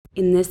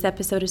In this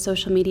episode of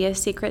Social Media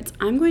Secrets,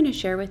 I'm going to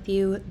share with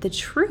you the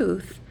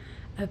truth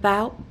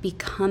about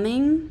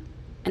becoming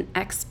an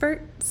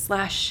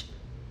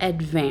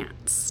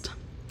expert/advanced.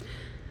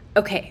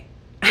 Okay,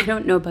 I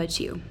don't know about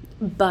you,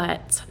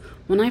 but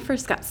when I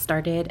first got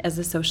started as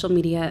a social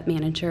media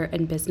manager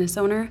and business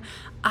owner,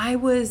 I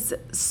was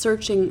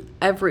searching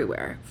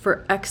everywhere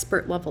for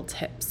expert level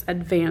tips,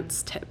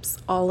 advanced tips,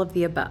 all of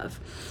the above.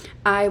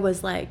 I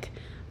was like,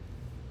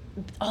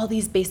 all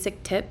these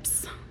basic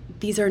tips,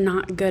 these are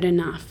not good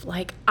enough.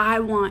 Like, I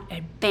want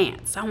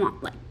advanced. I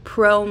want like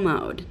pro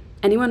mode.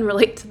 Anyone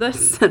relate to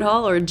this at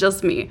all, or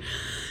just me?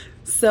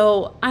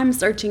 So I'm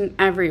searching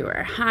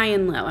everywhere, high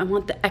and low. I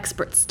want the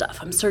expert stuff.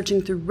 I'm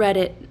searching through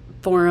Reddit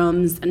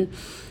forums and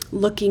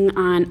looking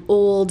on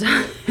old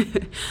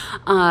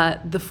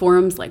the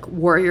forums like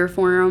Warrior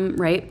Forum,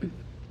 right?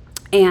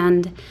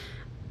 And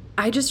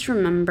I just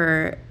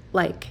remember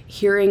like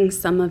hearing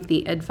some of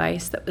the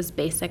advice that was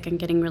basic and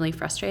getting really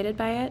frustrated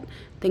by it.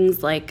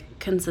 Things like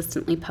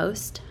consistently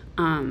post,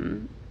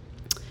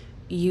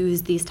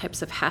 use these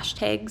types of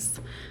hashtags,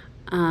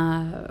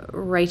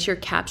 write your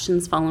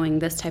captions following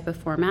this type of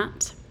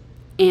format.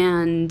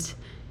 And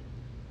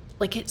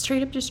like it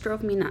straight up just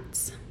drove me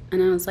nuts.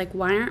 And I was like,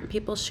 why aren't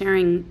people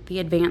sharing the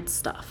advanced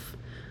stuff?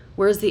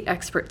 Where's the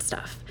expert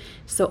stuff?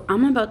 So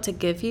I'm about to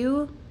give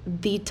you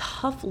the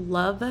tough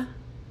love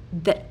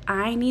that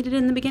I needed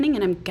in the beginning,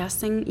 and I'm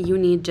guessing you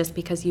need just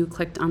because you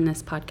clicked on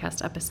this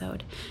podcast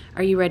episode.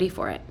 Are you ready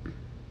for it?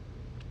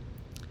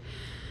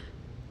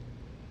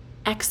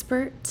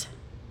 Expert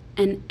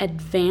and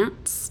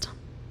advanced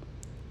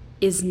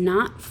is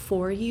not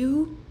for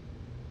you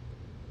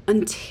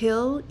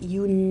until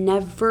you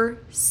never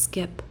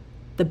skip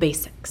the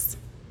basics.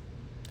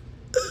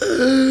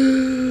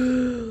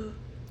 Whew,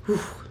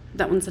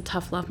 that one's a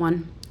tough love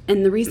one.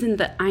 And the reason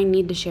that I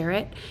need to share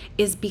it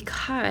is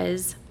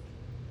because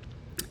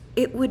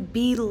it would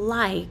be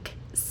like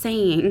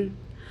saying,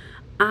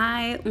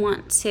 I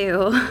want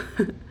to,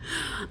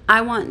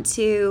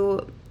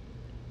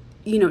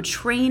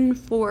 train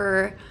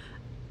for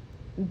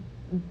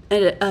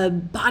a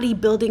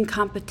bodybuilding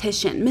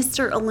competition,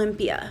 Mr.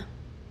 Olympia.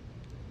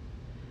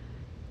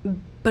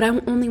 But I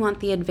only want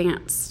the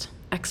advanced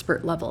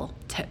expert level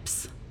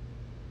tips.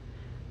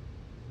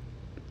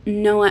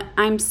 No,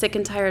 I'm sick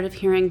and tired of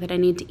hearing that I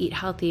need to eat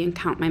healthy and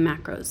count my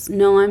macros.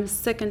 No, I'm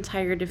sick and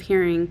tired of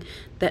hearing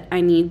that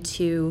I need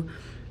to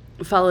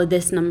follow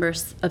this number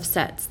of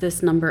sets,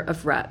 this number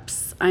of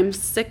reps. I'm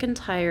sick and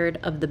tired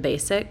of the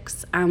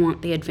basics. I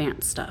want the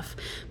advanced stuff.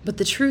 But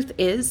the truth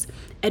is,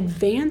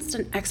 advanced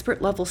and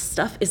expert level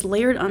stuff is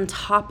layered on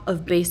top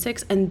of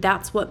basics, and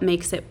that's what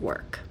makes it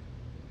work.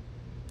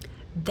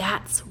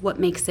 That's what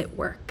makes it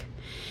work.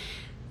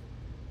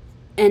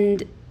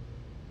 And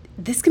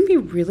this can be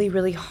really,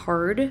 really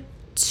hard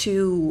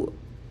to,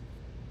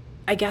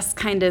 I guess,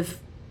 kind of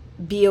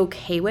be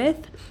okay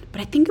with.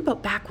 But I think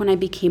about back when I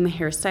became a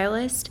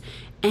hairstylist,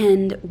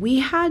 and we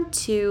had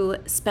to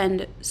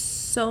spend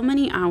so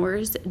many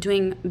hours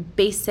doing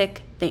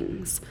basic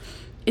things.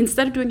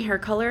 Instead of doing hair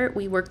color,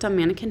 we worked on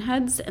mannequin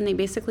heads, and they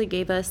basically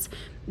gave us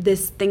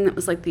this thing that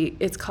was like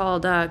it's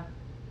called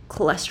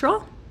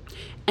cholesterol.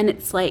 And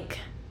it's kind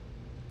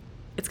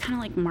of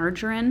like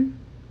margarine,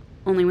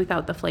 only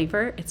without the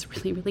flavor. It's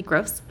really, really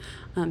gross.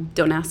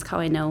 Don't ask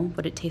how I know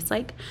what it tastes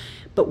like.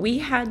 But we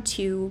had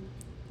to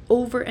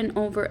over and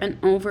over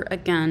and over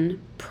again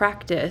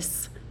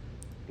practice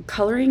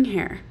coloring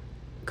hair,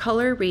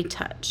 color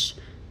retouch,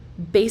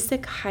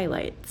 basic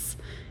highlights,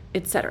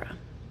 etc.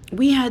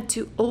 We had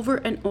to over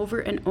and over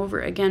and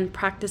over again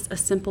practice a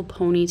simple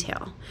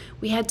ponytail.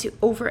 We had to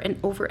over and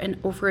over and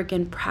over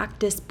again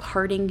practice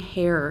parting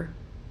hair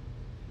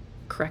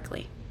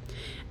correctly.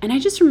 And I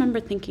just remember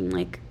thinking,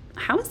 like,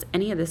 how is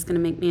any of this going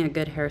to make me a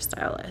good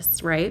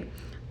hairstylist, right?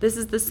 This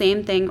is the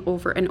same thing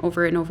over and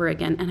over and over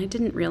again. And I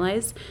didn't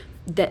realize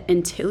that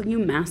until you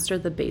master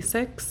the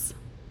basics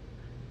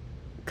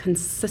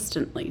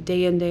consistently,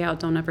 day in, day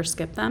out, don't ever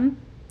skip them,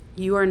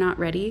 you are not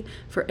ready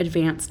for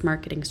advanced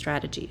marketing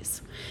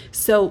strategies.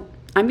 So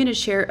I'm going to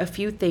share a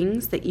few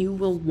things that you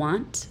will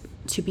want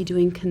to be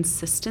doing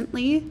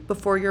consistently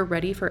before you're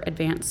ready for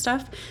advanced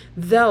stuff,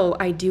 though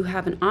I do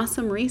have an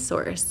awesome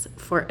resource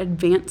for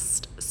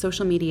advanced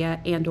social media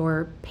and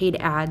or paid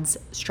ads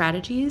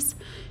strategies.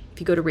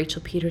 If you go to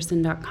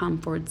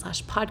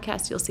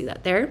rachelpeterson.com/podcast, you'll see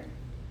that there.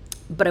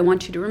 But I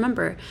want you to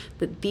remember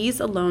that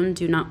these alone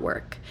do not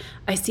work.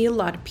 I see a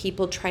lot of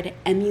people try to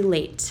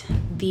emulate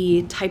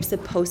the types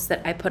of posts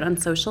that I put on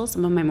social,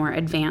 some of my more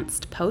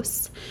advanced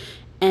posts.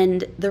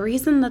 And the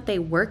reason that they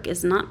work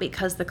is not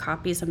because the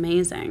copy is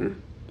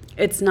amazing.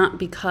 It's not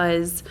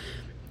because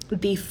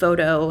the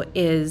photo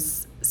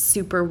is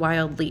super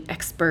wildly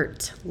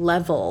expert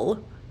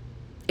level.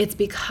 It's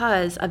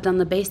because I've done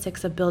the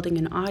basics of building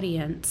an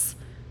audience,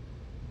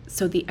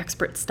 so the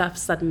expert stuff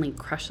suddenly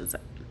crushes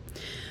it.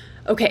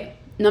 Okay,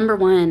 number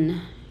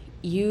one,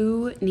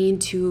 you need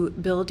to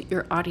build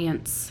your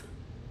audience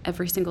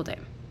every single day,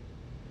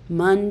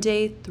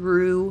 Monday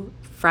through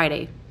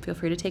Friday. Feel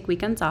free to take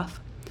weekends off.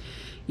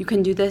 You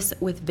can do this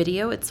with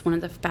video. It's one of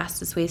the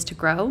fastest ways to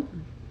grow.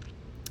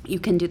 You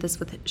can do this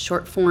with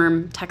short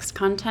form text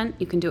content.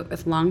 You can do it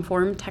with long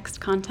form text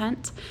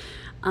content.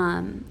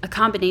 A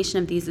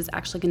combination of these is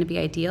actually going to be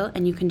ideal,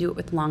 and you can do it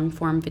with long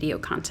form video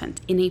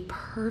content. In a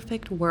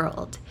perfect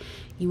world,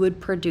 you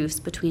would produce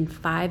between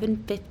 5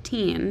 and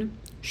 15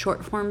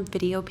 short form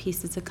video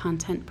pieces of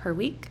content per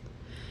week,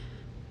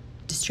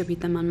 distribute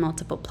them on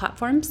multiple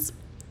platforms.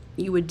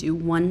 You would do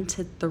 1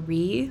 to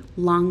 3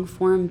 long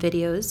form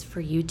videos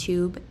for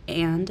YouTube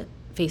and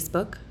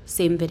Facebook,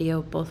 same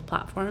video, both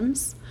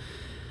platforms,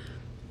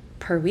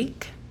 per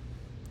week.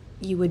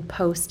 You would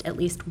post at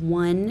least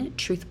 1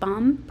 truth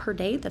bomb per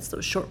day. That's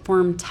those short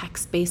form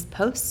text-based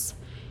posts,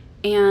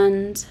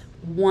 and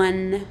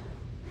 1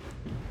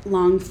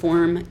 long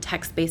form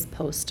text-based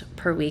post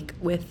per week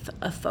with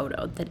a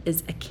photo that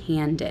is a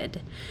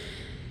candid.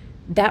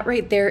 That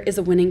right there is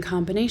a winning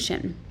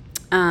combination.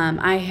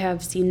 I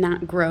have seen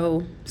that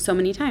grow so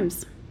many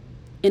times.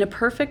 In a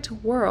perfect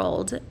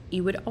world,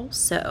 you would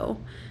also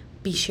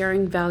be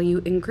sharing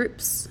value in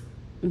groups.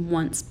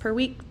 Once per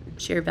week,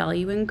 share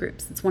value in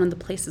groups. It's one of the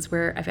places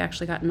where I've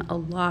actually gotten a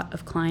lot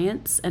of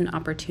clients and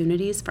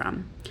opportunities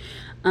from.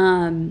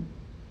 In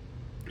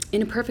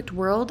a perfect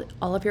world,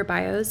 all of your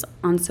bios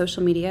on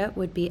social media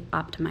would be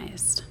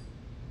optimized.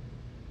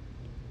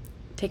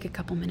 Take a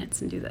couple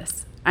minutes and do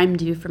this. I'm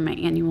due for my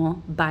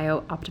annual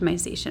bio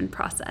optimization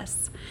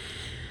process.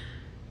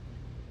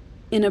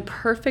 In a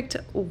perfect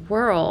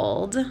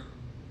world,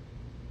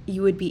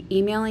 you would be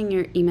emailing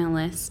your email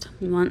list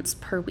once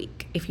per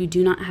week. If you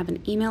do not have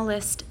an email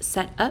list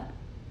set up,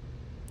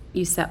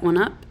 you set one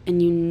up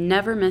and you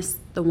never miss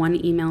the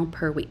 1 email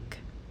per week.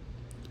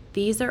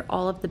 These are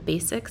all of the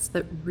basics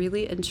that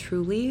really and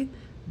truly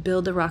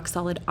build a rock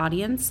solid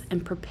audience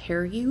and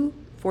prepare you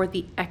for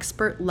the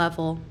expert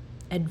level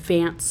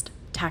advanced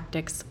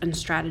tactics and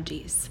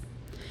strategies.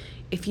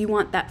 If you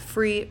want that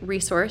free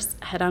resource,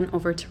 head on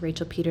over to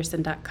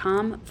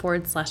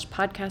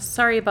rachelpeterson.com/podcast.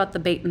 Sorry about the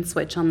bait and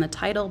switch on the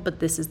title, but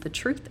this is the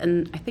truth,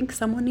 and I think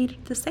someone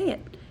needed to say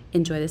it.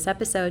 Enjoy this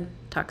episode.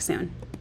 Talk soon.